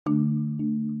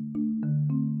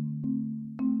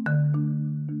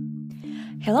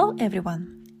Hello everyone,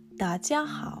 大家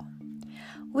好.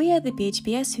 We are the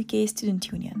PHPS UK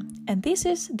Student Union, and this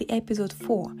is the episode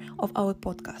 4 of our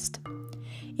podcast.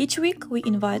 Each week we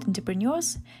invite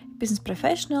entrepreneurs, business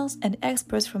professionals, and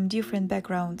experts from different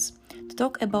backgrounds to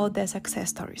talk about their success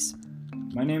stories.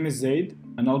 My name is Zaid,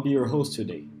 and I'll be your host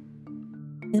today.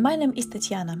 And my name is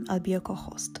Tatiana, I'll be your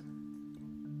co-host.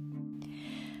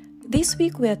 This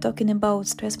week we are talking about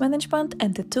stress management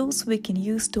and the tools we can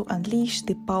use to unleash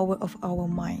the power of our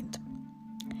mind.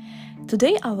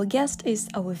 Today our guest is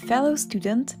our fellow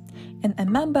student and a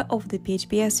member of the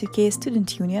PHPS UK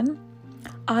Student Union,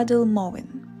 Adil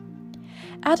Moin.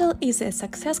 Adil is a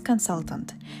success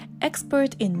consultant,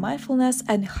 expert in mindfulness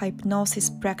and hypnosis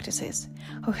practices,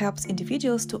 who helps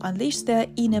individuals to unleash their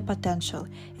inner potential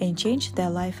and change their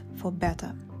life for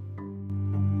better.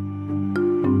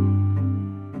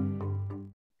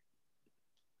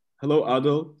 Hello,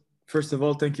 Adil. First of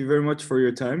all, thank you very much for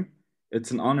your time.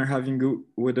 It's an honor having you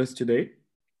with us today.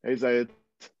 Hey, Zayed.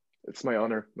 It's my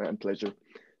honor, my pleasure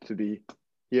to be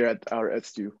here at our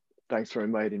STU. Thanks for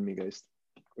inviting me, guys.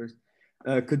 Of course.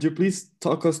 Could you please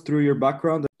talk us through your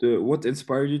background? What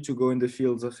inspired you to go in the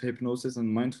fields of hypnosis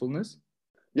and mindfulness?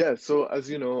 Yeah, so as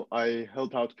you know, I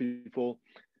help out people.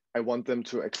 I want them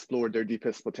to explore their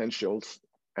deepest potentials.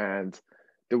 And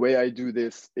the way I do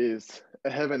this is a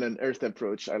heaven and earth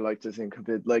approach. I like to think of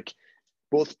it like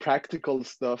both practical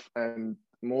stuff and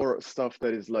more stuff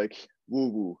that is like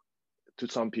woo-woo to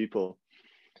some people.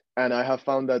 And I have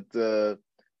found that the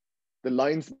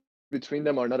lines between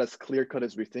them are not as clear-cut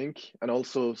as we think. And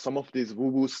also some of these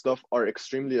woo-woo stuff are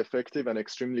extremely effective and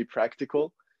extremely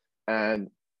practical. And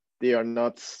they are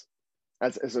not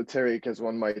as esoteric as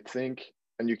one might think.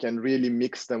 And you can really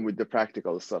mix them with the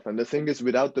practical stuff. And the thing is,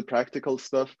 without the practical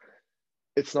stuff,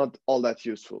 it's not all that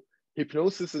useful.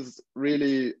 Hypnosis is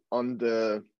really on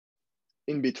the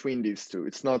in between these two.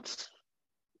 It's not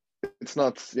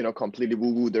completely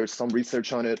woo-woo. There's some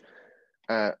research on it.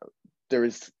 There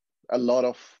is a lot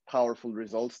of powerful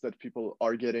results that people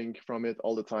are getting from it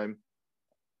all the time.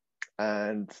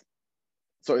 And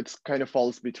so it's kind of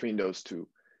falls between those two.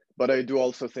 But I do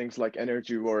also things like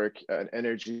energy work and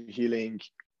energy healing.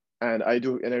 And I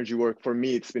do energy work. For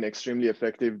me, it's been extremely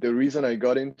effective. The reason I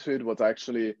got into it was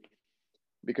actually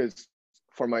because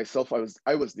for myself,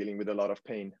 I was dealing with a lot of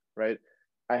pain, right?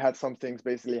 I had some things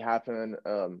basically happen.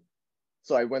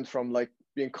 So I went from like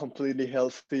being completely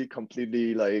healthy,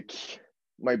 completely like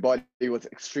my body was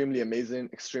extremely amazing,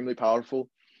 extremely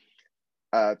powerful,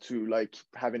 to like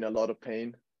having a lot of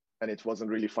pain, and it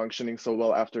wasn't really functioning so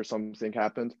well after something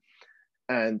happened.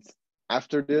 And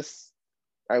after this,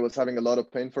 I was having a lot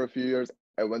of pain for a few years.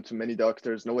 I went to many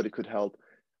doctors, nobody could help.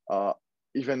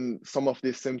 Even some of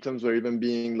these symptoms were even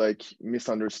being like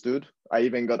misunderstood. I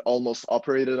even got almost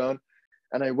operated on.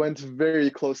 And I went very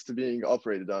close to being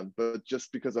operated on, but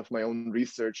just because of my own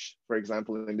research, for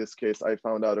example, in this case, I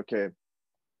found out, okay,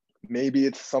 maybe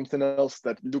it's something else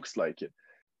that looks like it.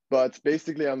 But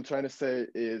basically, I'm trying to say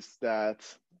is that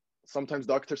sometimes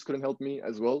doctors couldn't help me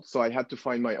as well. So I had to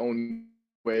find my own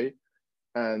way.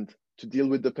 And to deal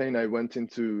with the pain, I went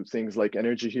into things like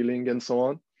energy healing and so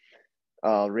on.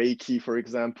 Reiki, for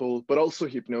example, but also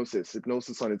hypnosis.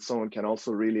 Hypnosis on its own can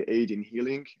also really aid in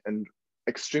healing and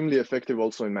extremely effective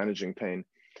also in managing pain.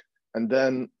 And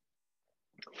then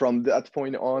from that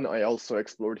point on, I also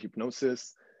explored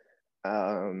hypnosis.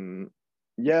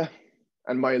 Yeah,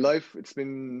 and my life, it's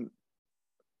been,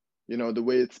 the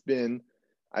way it's been,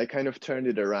 I kind of turned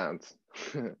it around.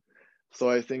 So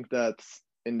I think that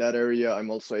in that area, I'm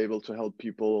also able to help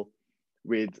people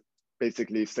with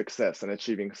basically success and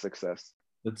achieving success.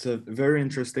 That's very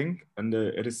interesting, and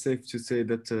it is safe to say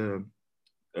that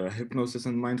hypnosis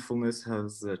and mindfulness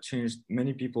has changed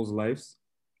many people's lives.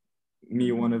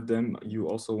 Me, one of them, you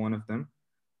also one of them.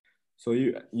 So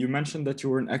you mentioned that you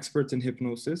were an expert in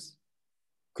hypnosis.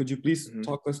 Could you please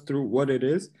talk us through what it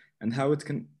is and how it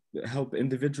can help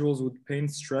individuals with pain,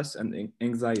 stress, and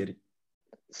anxiety?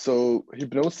 So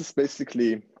hypnosis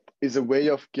basically is a way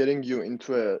of getting you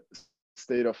into a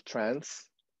state of trance,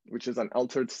 which is an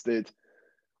altered state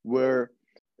where,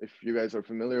 if you guys are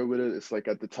familiar with it, it's like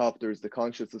at the top, there's the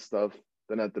conscious stuff.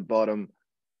 Then at the bottom,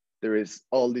 there is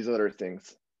all these other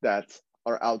things that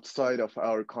are outside of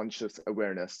our conscious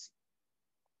awareness.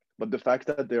 But the fact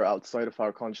that they're outside of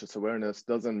our conscious awareness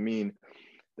doesn't mean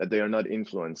that they are not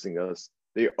influencing us.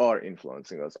 They are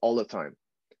influencing us all the time.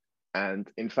 And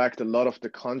in fact, a lot of the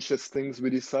conscious things we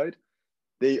decide,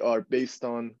 they are based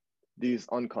on these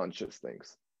unconscious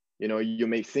things. You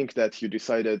may think that you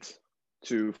decided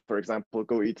to, for example,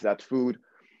 go eat that food,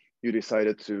 you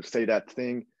decided to say that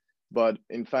thing, but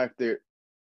in fact,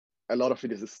 a lot of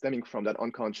it is stemming from that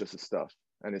unconscious stuff,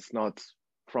 and it's not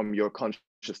from your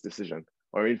conscious decision.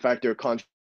 Or in fact, your conscious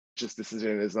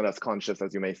decision is not as conscious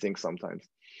as you may think sometimes.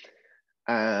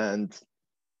 And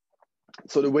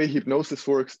so the way hypnosis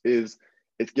works is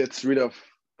it gets rid of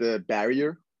the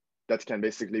barrier that can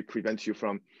basically prevent you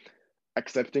from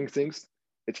accepting things.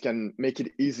 It can make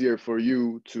it easier for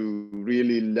you to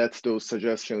really let those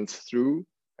suggestions through.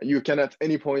 And you can at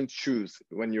any point choose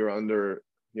when you're under,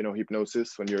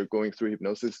 hypnosis, when you're going through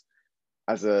hypnosis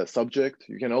as a subject,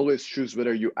 you can always choose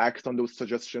whether you act on those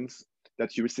suggestions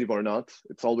that you receive or not.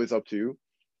 It's always up to you.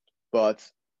 But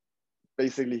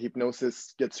basically,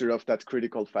 hypnosis gets rid of that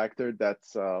critical factor, that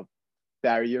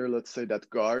barrier, let's say, that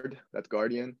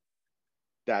guardian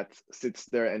that sits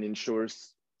there and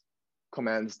ensures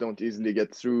commands don't easily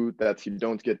get through, that you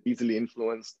don't get easily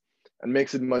influenced, and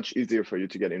makes it much easier for you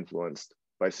to get influenced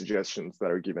by suggestions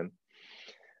that are given.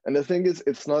 And the thing is,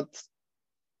 it's not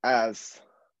as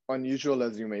unusual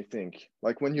as you may think.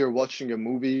 Like when you're watching a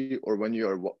movie or when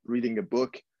you're reading a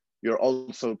book, you're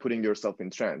also putting yourself in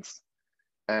trance.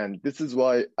 And this is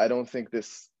why I don't think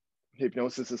this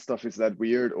hypnosis stuff is that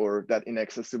weird or that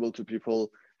inaccessible to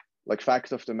people. Like,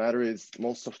 fact of the matter is,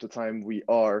 most of the time we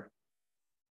are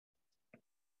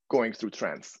going through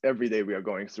trance. Every day we are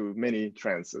going through many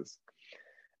trances.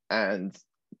 And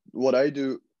what I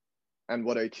do and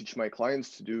what I teach my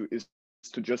clients to do is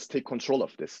to just take control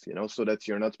of this, so that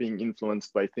you're not being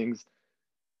influenced by things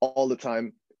all the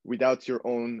time without your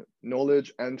own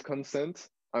knowledge and consent.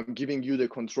 I'm giving you the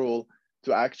control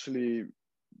to actually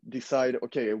decide,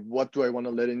 okay, what do I want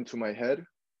to let into my head?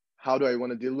 How do I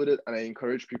want to deal with it? And I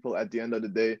encourage people at the end of the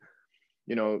day,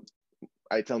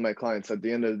 I tell my clients at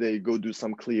the end of the day, go do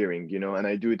some clearing, and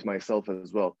I do it myself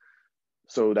as well,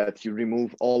 so that you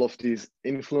remove all of these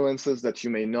influences that you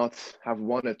may not have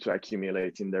wanted to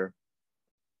accumulate in there.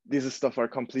 These stuff are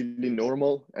completely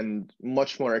normal and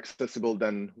much more accessible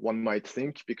than one might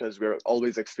think, because we're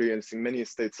always experiencing many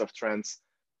states of trance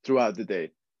throughout the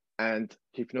day. And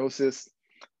hypnosis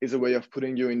is a way of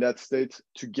putting you in that state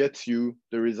to get you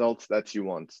the results that you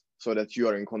want, so that you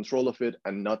are in control of it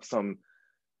and not some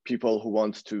people who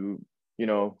want to,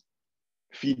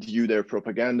 feed you their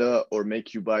propaganda or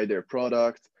make you buy their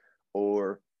product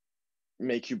or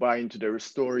make you buy into their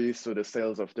stories so the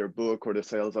sales of their book or the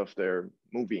sales of their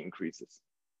movie increases.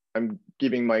 I'm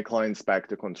giving my clients back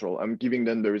the control. I'm giving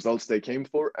them the results they came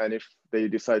for. And if they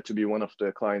decide to be one of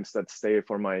the clients that stay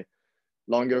for my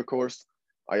longer course,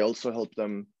 I also help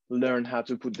them learn how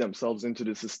to put themselves into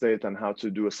this state and how to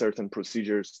do a certain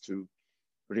procedures to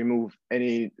remove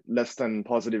any less than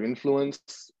positive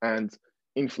influence and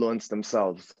influence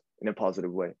themselves in a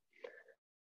positive way.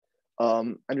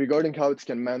 And regarding how it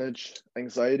can manage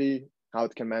anxiety, how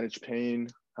it can manage pain,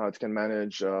 how it can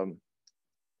manage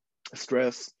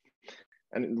stress.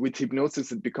 And with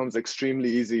hypnosis, it becomes extremely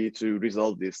easy to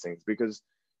resolve these things, because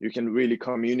you can really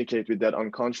communicate with that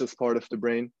unconscious part of the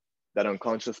brain, that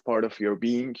unconscious part of your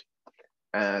being.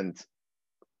 And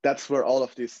that's where all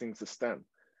of these things stem.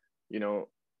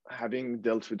 Having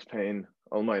dealt with pain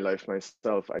all my life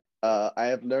myself, I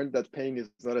have learned that pain is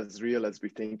not as real as we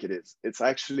think it is. It's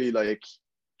actually like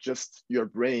just your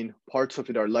brain, parts of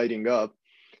it are lighting up,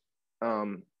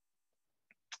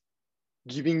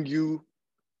 giving you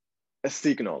a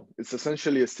signal. It's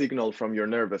essentially a signal from your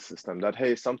nervous system that,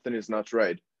 hey, something is not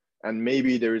right. And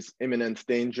maybe there's imminent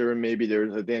danger, maybe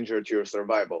there's a danger to your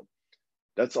survival.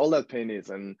 That's all that pain is.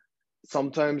 And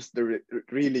sometimes there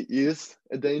really is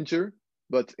a danger,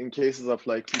 but in cases of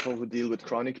like people who deal with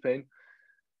chronic pain,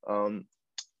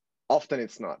 often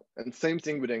it's not. And same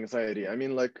thing with anxiety. I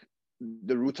mean, like,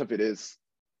 the root of it is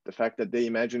the fact that they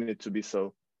imagine it to be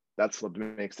so. That's what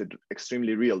makes it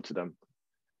extremely real to them.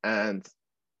 And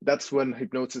that's when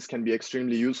hypnosis can be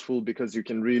extremely useful, because you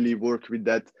can really work with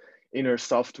that inner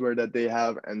software that they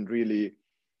have and really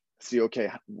see, okay,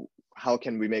 how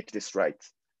can we make this right?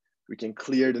 We can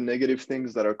clear the negative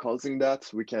things that are causing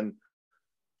that. We can,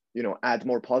 add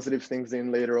more positive things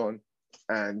in later on,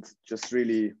 and just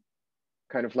really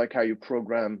kind of like how you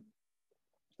program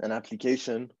an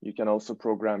application, you can also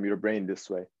program your brain this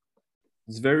way.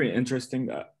 It's very interesting,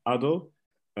 Ado.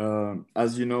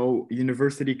 As you know,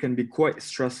 university can be quite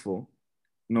stressful,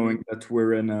 knowing that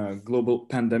we're in a global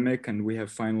pandemic and we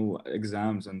have final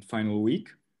exams and final week.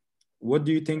 What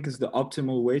do you think is the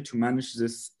optimal way to manage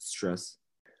this stress?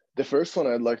 The first one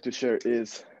I'd like to share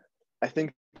is, I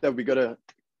think that we gotta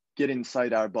get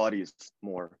inside our bodies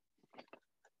more.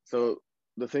 So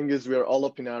the thing is, we are all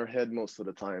up in our head most of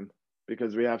the time,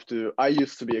 because we have to, I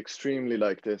used to be extremely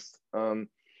like this.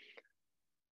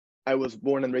 I was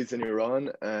born and raised in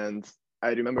Iran, and I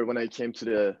remember when I came to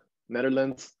the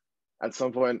Netherlands, at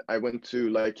some point I went to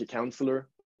like a counselor,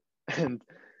 and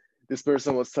this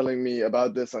person was telling me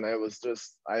about this, and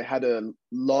I had a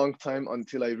long time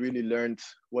until I really learned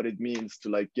what it means to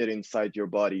like get inside your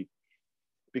body,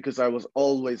 because I was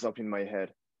always up in my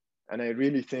head. And I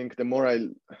really think the more I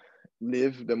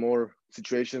live, the more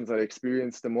situations I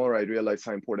experience, the more I realize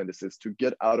how important this is to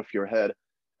get out of your head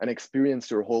and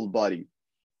experience your whole body.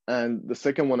 And the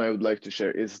second one I would like to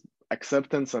share is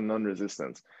acceptance and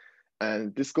non-resistance.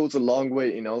 And this goes a long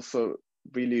way in also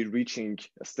really reaching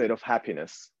a state of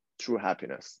happiness, true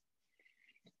happiness.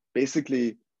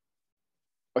 Basically,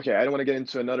 okay, I don't want to get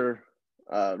into another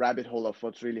rabbit hole of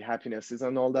what really happiness is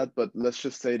and all that, but let's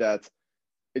just say that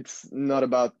it's not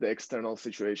about the external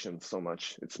situation so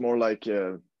much. It's more like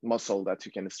a muscle that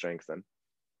you can strengthen.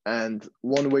 And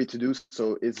one way to do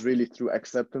so is really through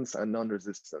acceptance and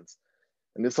non-resistance.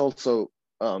 And this also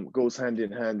goes hand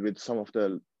in hand with some of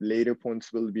the later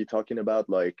points we'll be talking about,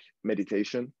 like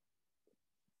meditation.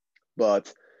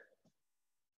 But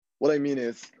what I mean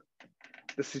is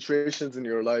the situations in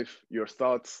your life, your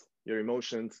thoughts, your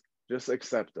emotions, just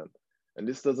accept them. And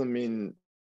this doesn't mean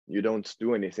you don't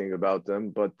do anything about them,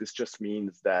 but this just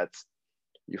means that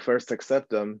you first accept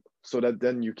them so that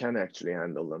then you can actually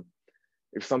handle them.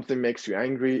 If something makes you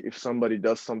angry, if somebody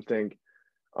does something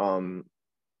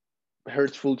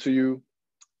hurtful to you,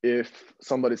 if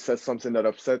somebody says something that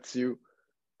upsets you,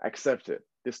 accept it.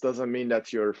 This doesn't mean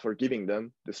that you're forgiving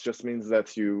them. This just means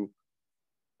that you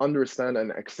understand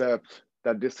and accept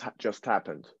that this just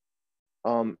happened.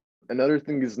 Another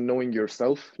thing is knowing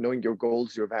yourself, knowing your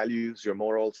goals, your values, your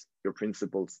morals, your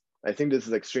principles. I think this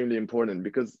is extremely important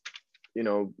because, you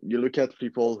know, you look at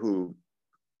people who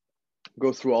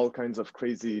go through all kinds of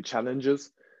crazy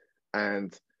challenges,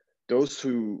 and those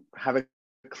who have a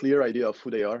clear idea of who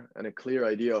they are and a clear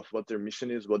idea of what their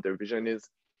mission is, what their vision is,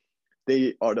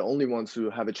 they are the only ones who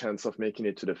have a chance of making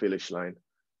it to the finish line.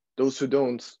 Those who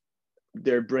don't,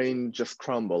 their brain just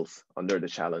crumbles under the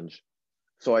challenge.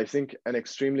 So I think an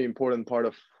extremely important part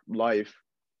of life,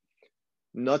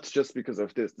 not just because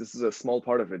of this is a small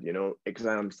part of it, you know,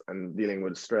 exams and dealing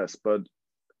with stress, but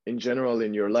in general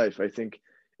in your life, I think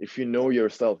if you know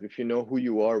yourself, if you know who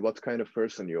you are, what kind of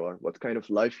person you are, what kind of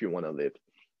life you want to live,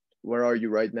 where are you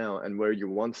right now and where you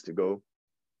want to go,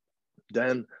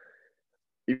 then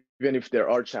even if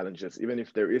there are challenges, even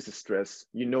if there is a stress,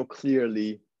 you know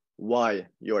clearly why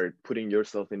you're putting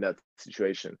yourself in that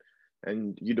situation.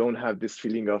 And you don't have this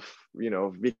feeling of, you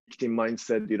know, victim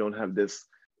mindset. You don't have this,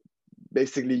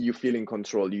 basically you feel in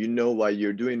control. You know why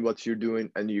you're doing what you're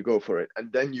doing and you go for it.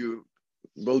 And then you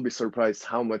will be surprised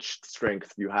how much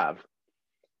strength you have.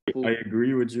 I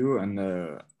agree with you, and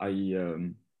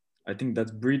I think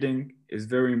that breathing is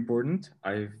very important.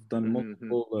 I've done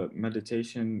multiple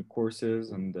meditation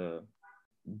courses, and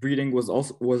breathing was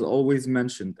always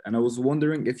mentioned. And I was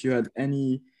wondering if you had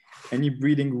any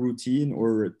breathing routine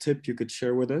or tip you could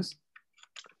share with us.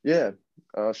 Yeah,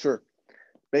 sure.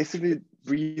 Basically,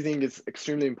 breathing is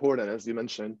extremely important, as you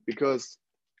mentioned, because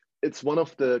it's one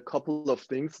of the couple of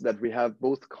things that we have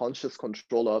both conscious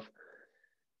control of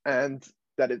and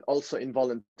that it also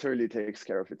involuntarily takes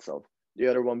care of itself. The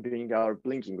other one being our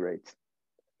blinking rate.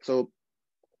 So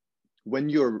when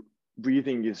your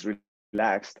breathing is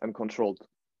relaxed and controlled,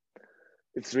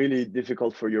 it's really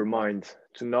difficult for your mind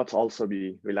to not also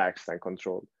be relaxed and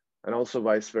controlled, and also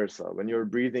vice versa. When your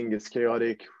breathing is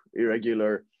chaotic,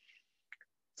 irregular,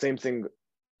 same thing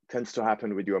tends to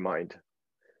happen with your mind.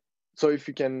 So if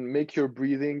you can make your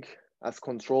breathing as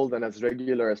controlled and as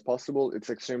regular as possible, it's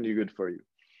extremely good for you.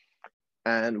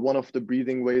 And one of the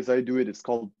breathing ways I do it is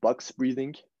called box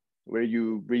breathing, where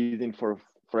you breathe in for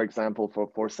example, for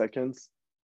 4 seconds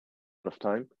of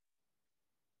time.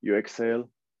 You exhale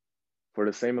for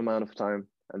the same amount of time,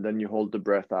 and then you hold the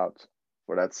breath out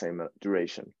for that same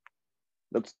duration.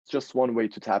 That's just one way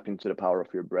to tap into the power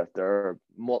of your breath. There are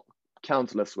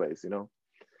countless ways, you know.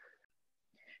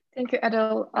 Thank you,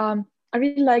 Adel. I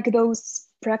really like those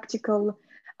practical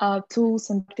tools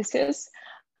and practices.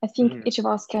 I think each of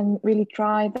us can really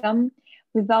try them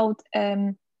without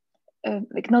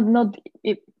like not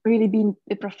really being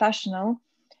a professional,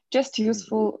 just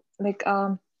useful like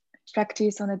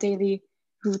practice on a daily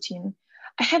routine.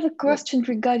 I have a question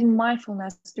regarding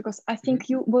mindfulness, because I think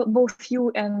both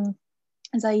you and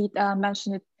Zaid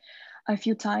mentioned it a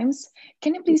few times.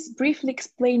 Can you please briefly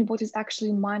explain what is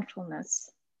actually mindfulness?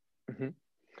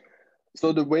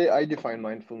 So the way I define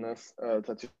mindfulness,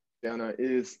 Tatiana,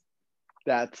 is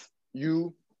that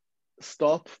you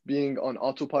stop being on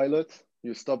autopilot,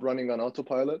 you stop running on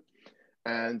autopilot,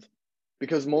 and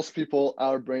because most people,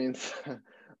 our brains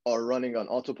are running on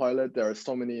autopilot. There are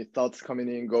so many thoughts coming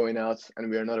in, going out, and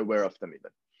we are not aware of them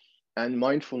even. And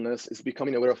mindfulness is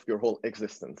becoming aware of your whole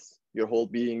existence, your whole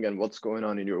being, and what's going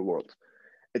on in your world.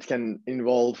 It can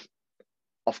involve,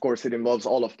 of course, it involves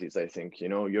all of these, I think, you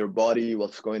know, your body,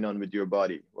 what's going on with your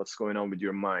body, what's going on with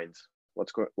your mind,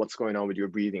 what's going on with your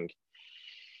breathing.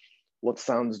 What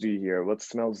sounds do you hear? What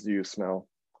smells do you smell?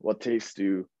 What tastes do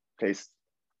you taste?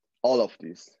 All of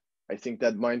these. I think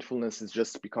that mindfulness is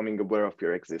just becoming aware of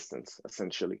your existence,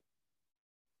 essentially.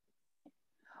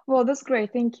 Well, that's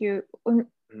great. Thank you.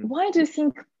 Why do you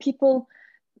think people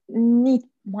need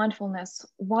mindfulness?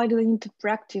 Why do they need to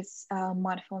practice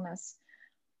mindfulness?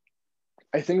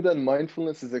 I think that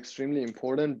mindfulness is extremely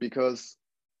important because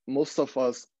most of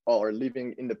us are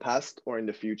living in the past or in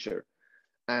the future.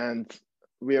 And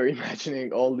we are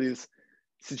imagining all these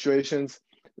situations.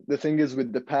 The thing is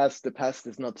with the past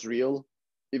is not real.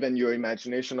 Even your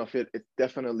imagination of it, it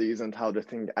definitely isn't how the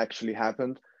thing actually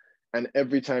happened. And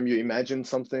every time you imagine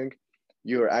something,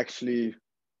 you're actually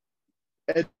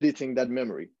editing that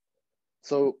memory.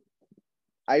 So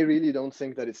I really don't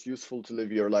think that it's useful to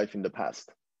live your life in the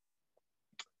past.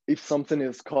 If something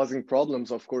is causing problems,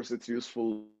 of course, it's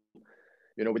useful,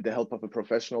 you know, with the help of a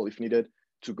professional, if needed,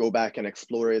 to go back and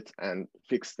explore it and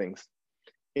fix things.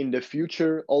 In the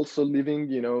future, also living,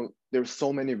 you know, there's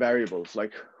so many variables.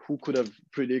 Like, who could have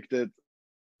predicted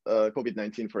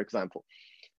COVID-19, for example?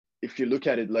 If you look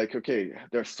at it like, okay,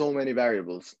 there's so many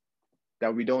variables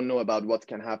that we don't know about what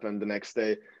can happen the next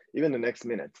day, even the next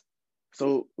minute.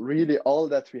 So really all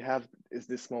that we have is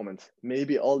this moment.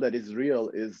 Maybe all that is real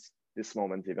is this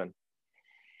moment even.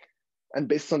 And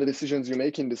based on the decisions you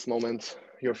make in this moment,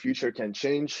 your future can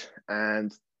change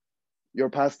and your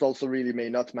past also really may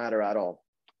not matter at all.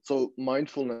 So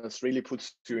mindfulness really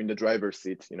puts you in the driver's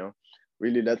seat, you know,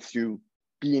 really lets you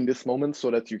be in this moment so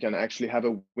that you can actually have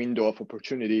a window of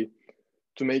opportunity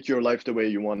to make your life the way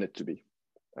you want it to be.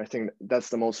 I think that's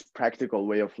the most practical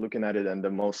way of looking at it and the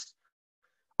most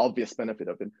obvious benefit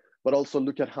of it. But also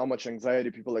look at how much anxiety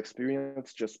people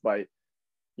experience just by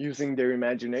using their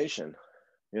imagination,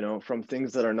 you know, from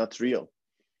things that are not real.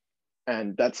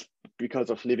 And that's because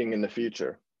of living in the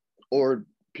future. Or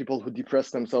people who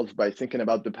depress themselves by thinking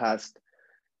about the past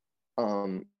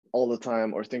all the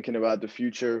time or thinking about the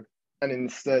future, and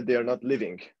instead they are not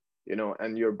living, you know,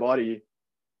 and your body,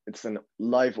 it's a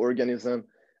live organism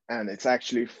and it's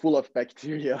actually full of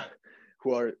bacteria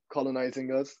who are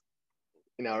colonizing us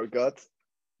in our gut.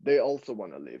 They also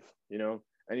want to live, you know,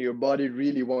 and your body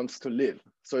really wants to live.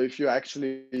 So if you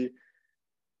actually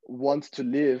want to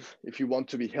live, if you want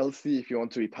to be healthy, if you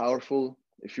want to be powerful,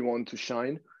 if you want to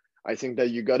shine, I think that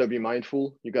you got to be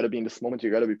mindful, you got to be in this moment, you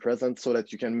got to be present so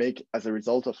that you can make, as a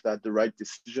result of that, the right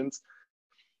decisions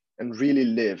and really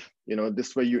live. You know,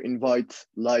 this way you invite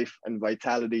life and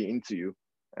vitality into you.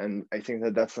 And I think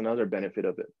that that's another benefit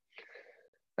of it.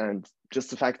 And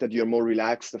just the fact that you're more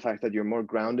relaxed, the fact that you're more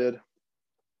grounded,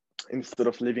 instead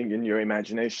of living in your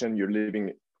imagination, you're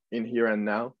living in here and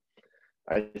now.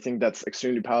 I think that's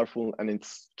extremely powerful and it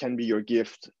can be your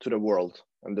gift to the world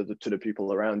and to the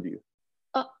people around you.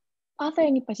 Are there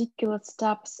any particular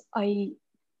steps I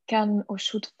can or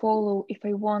should follow if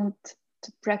I want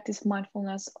to practice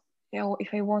mindfulness, or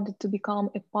if I want it to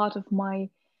become a part of my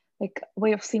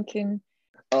way of thinking?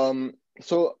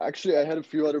 So actually I had a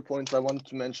few other points I wanted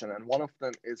to mention, and one of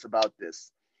them is about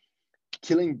this: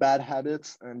 killing bad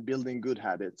habits and building good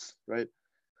habits, right?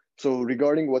 So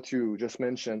regarding what you just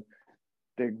mentioned,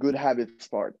 the good habits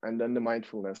part and then the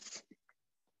mindfulness,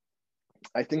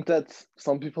 I think that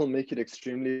some people make it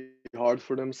extremely hard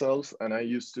for themselves, and I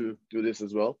used to do this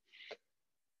as well.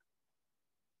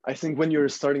 I think when you're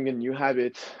starting a new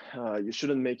habit, you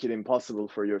shouldn't make it impossible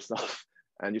for yourself,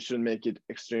 and you shouldn't make it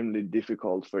extremely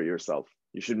difficult for yourself.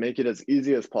 You should make it as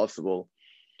easy as possible.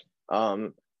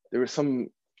 There was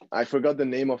I forgot the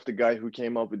name of the guy who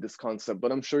came up with this concept,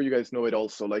 but I'm sure you guys know it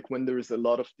also. Like when there is a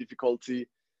lot of difficulty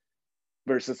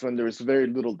versus when there is very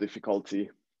little difficulty,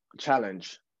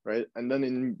 challenge, right? And then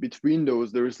in between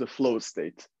those, there is the flow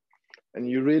state. And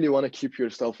you really want to keep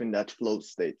yourself in that flow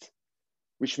state,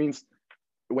 which means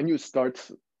when you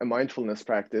start a mindfulness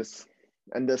practice,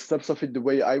 and the steps of it, the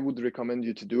way I would recommend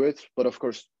you to do it, but of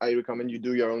course, I recommend you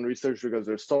do your own research because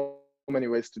there's so many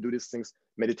ways to do these things: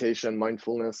 meditation,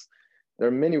 mindfulness. There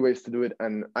are many ways to do it,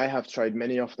 and I have tried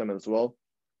many of them as well.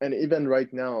 And even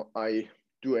right now, I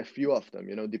do a few of them,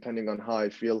 you know, depending on how I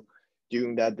feel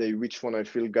during that day, which one I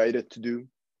feel guided to do.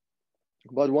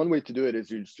 But one way to do it is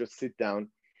you just sit down,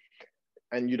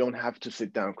 and you don't have to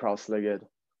sit down cross-legged,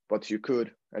 but you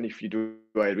could. And if you do,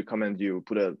 I recommend you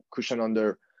put a cushion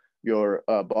under your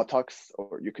buttocks,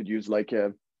 or you could use like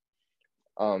a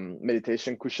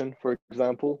meditation cushion, for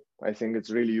example. I think it's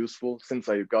really useful. Since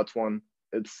I got one,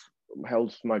 it's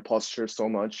helped my posture so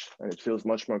much and it feels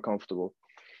much more comfortable.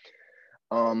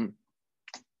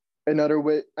 Another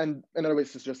way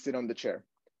is to just sit on the chair.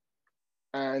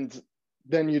 And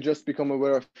then you just become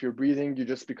aware of your breathing. You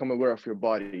just become aware of your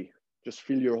body. Just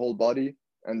feel your whole body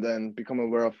and then become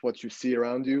aware of what you see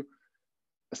around you,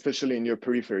 especially in your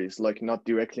peripheries, like not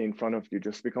directly in front of you.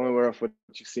 Just become aware of what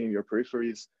you see in your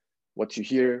peripheries, what you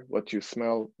hear, what you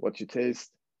smell, what you taste,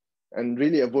 and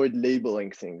really avoid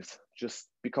labeling things. Just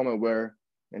become aware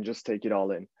and just take it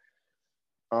all in.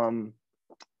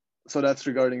 So that's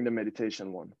regarding the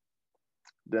meditation one.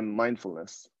 The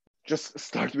mindfulness. Just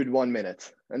start with 1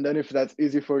 minute. And then if that's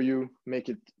easy for you, make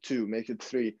it 2, make it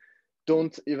 3.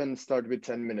 Don't even start with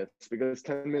 10 minutes, because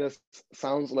 10 minutes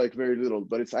sounds like very little,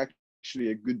 but it's actually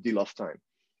a good deal of time.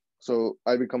 So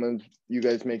I recommend you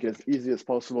guys make it as easy as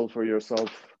possible for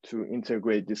yourself to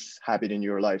integrate this habit in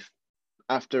your life.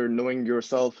 After knowing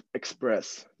yourself,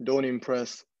 express. Don't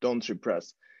impress, don't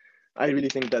repress. I really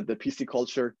think that the PC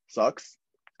culture sucks.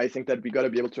 I think that we got to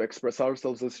be able to express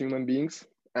ourselves as human beings,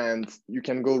 and you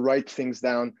can go write things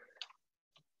down.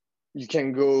 You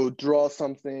can go draw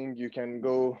something. You can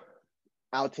go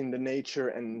out in the nature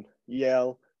and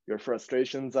yell your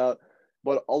frustrations out,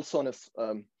 but also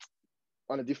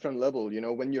on a different level, you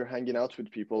know, when you're hanging out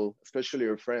with people, especially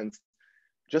your friends,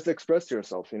 just express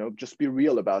yourself, you know, just be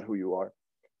real about who you are.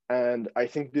 And I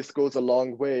think this goes a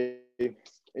long way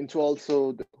into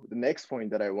also the next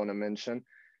point that I want to mention.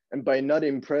 And by not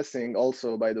impressing,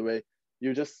 also, by the way,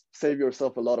 you just save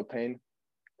yourself a lot of pain.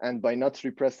 And by not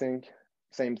repressing,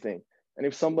 same thing. And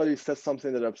if somebody says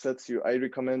something that upsets you, I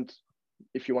recommend,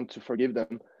 if you want to forgive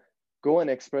them, go and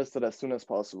express that as soon as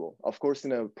possible. Of course,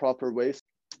 in a proper way,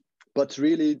 but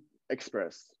really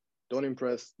express. Don't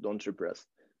impress, don't repress.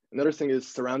 Another thing is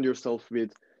surround yourself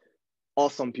with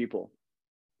awesome people,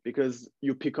 because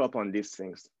you pick up on these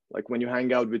things. Like when you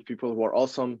hang out with people who are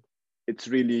awesome, it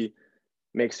really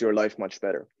makes your life much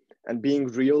better. And being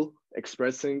real,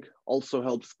 expressing, also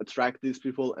helps attract these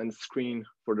people and screen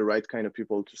for the right kind of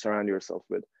people to surround yourself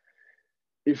with.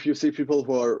 If you see people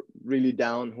who are really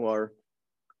down, who are,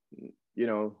 you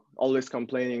know, always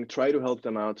complaining, try to help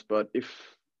them out. But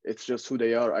if it's just who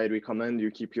they are, I recommend you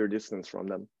keep your distance from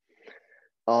them.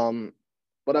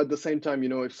 But at the same time, you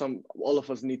know, if all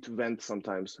of us need to vent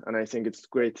sometimes, and I think it's a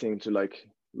great thing to like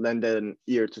lend an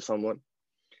ear to someone.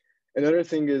 Another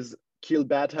thing is kill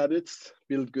bad habits,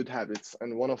 build good habits.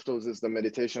 And one of those is the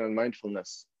meditation and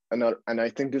mindfulness. And I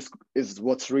think this is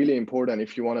what's really important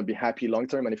if you want to be happy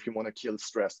long-term and if you want to kill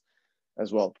stress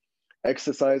as well.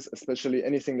 Exercise, especially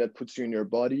anything that puts you in your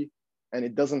body. And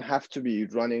it doesn't have to be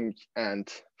running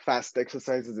and fast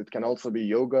exercises. It can also be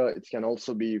yoga. It can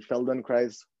also be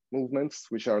Feldenkrais movements,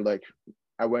 which are like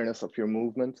awareness of your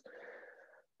movement.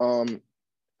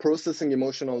 Processing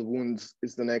emotional wounds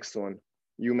is the next one.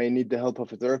 You may need the help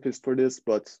of a therapist for this,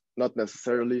 but not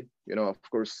necessarily. You know, of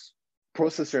course,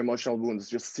 process your emotional wounds.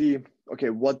 Just see, okay,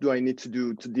 what do I need to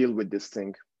do to deal with this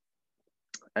thing?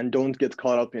 And don't get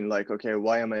caught up in like, okay,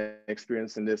 why am I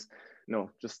experiencing this?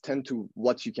 No, just tend to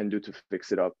what you can do to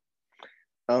fix it up.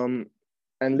 And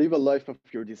live a life of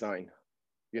your design,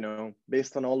 you know,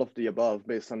 based on all of the above,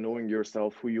 based on knowing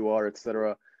yourself, who you are,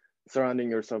 etc., surrounding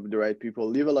yourself with the right people.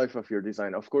 Live a life of your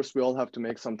design. Of course, we all have to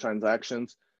make some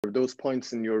transactions, or those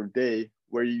points in your day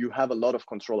where you have a lot of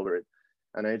control over it.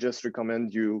 And I just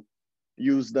recommend you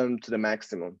use them to the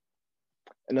maximum.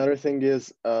 Another thing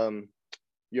is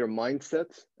your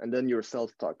mindset and then your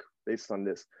self-talk based on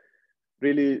this.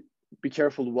 Really be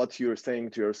careful what you're saying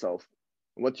to yourself,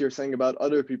 what you're saying about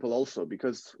other people also,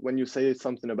 because when you say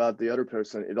something about the other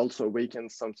person, it also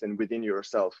awakens something within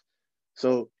yourself.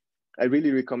 So I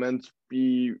really recommend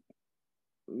be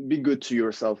good to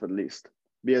yourself, at least.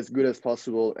 Be as good as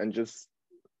possible. And just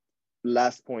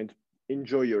last point,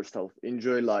 enjoy yourself,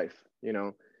 enjoy life, you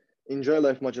know, enjoy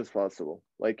life much as possible.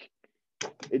 Like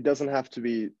it doesn't have to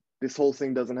be, this whole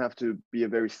thing doesn't have to be a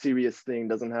very serious thing,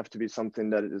 doesn't have to be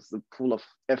something that is full of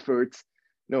effort.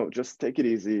 No, just take it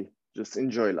easy, just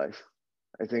enjoy life.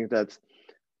 I think that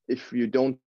if you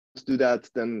don't do that,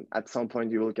 then at some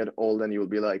point you will get old and you will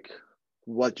be like,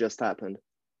 what just happened?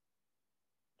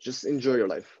 Just enjoy your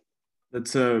life.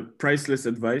 That's a priceless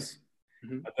advice.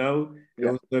 Adel, it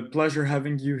was a pleasure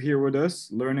having you here with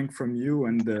us, learning from you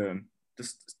and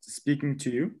just speaking to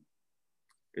you.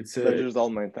 It's Pleasure's all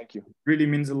mine. Thank you. Really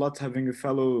means a lot having a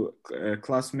fellow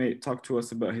classmate talk to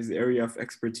us about his area of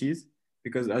expertise,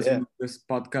 because as you know, this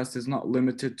podcast is not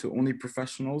limited to only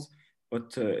professionals,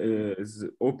 but is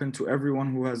open to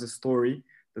everyone who has a story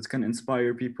that can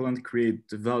inspire people and create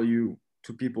value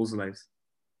to people's lives.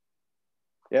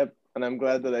 Yep, and I'm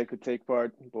glad that I could take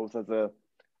part both as a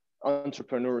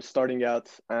entrepreneur starting out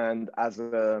and as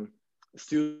a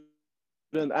student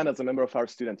and as a member of our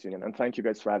student union. And thank you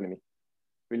guys for having me.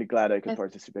 Really glad I could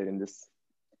participate in this.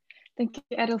 Thank you,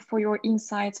 Adel, for your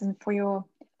insights and for your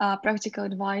practical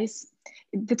advice.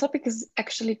 The topic is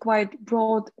actually quite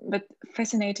broad but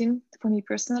fascinating for me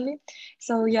personally.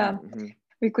 So yeah,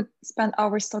 we could spend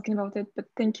hours talking about it, but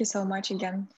thank you so much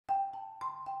again.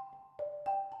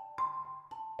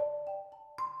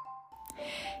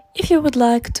 If you would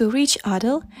like to reach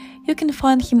Adel, you can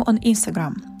find him on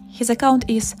Instagram. His account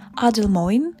is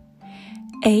Adelmoin,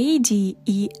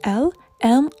 Adelmoin,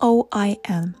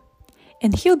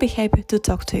 and he'll be happy to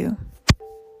talk to you.